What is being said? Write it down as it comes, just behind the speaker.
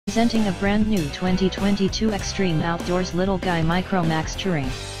Presenting a brand new 2022 Xtreme Outdoors Little Guy Micro Max Touring.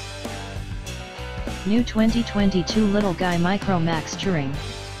 New 2022 Little Guy Micro Max Touring.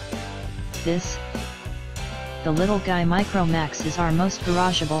 The Little Guy Micro Max is our most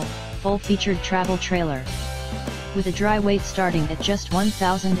garageable, full-featured travel trailer. With a dry weight starting at just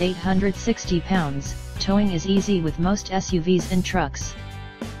 1,860 pounds, towing is easy with most SUVs and trucks.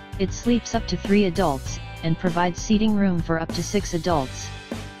 It sleeps up to 3 adults, and provides seating room for up to 6 adults.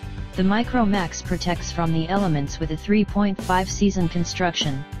 The Micro Max protects from the elements with a 3.5 season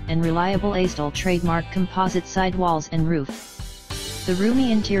construction, and reliable Xtreme trademark composite sidewalls and roof. The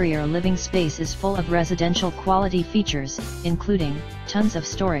roomy interior living space is full of residential quality features, including tons of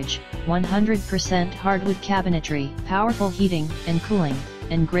storage, 100% hardwood cabinetry, powerful heating and cooling,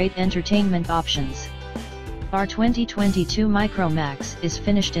 and great entertainment options. Our 2022 Micro Max is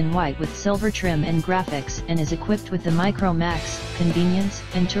finished in white with silver trim and graphics and is equipped with the Micro Max convenience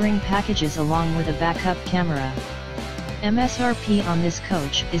and touring packages along with a backup camera. MSRP on this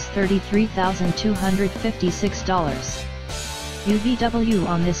coach is $33,256. UVW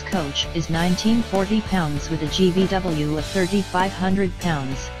on this coach is 1,940 pounds with a GVW of 3,500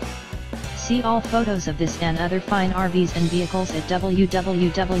 pounds. See all photos of this and other fine RVs and vehicles at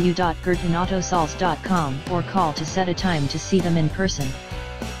www.gertonautosols.com or call to set a time to see them in person.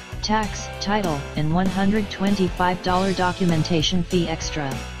 Tax, title, and $125 documentation fee extra.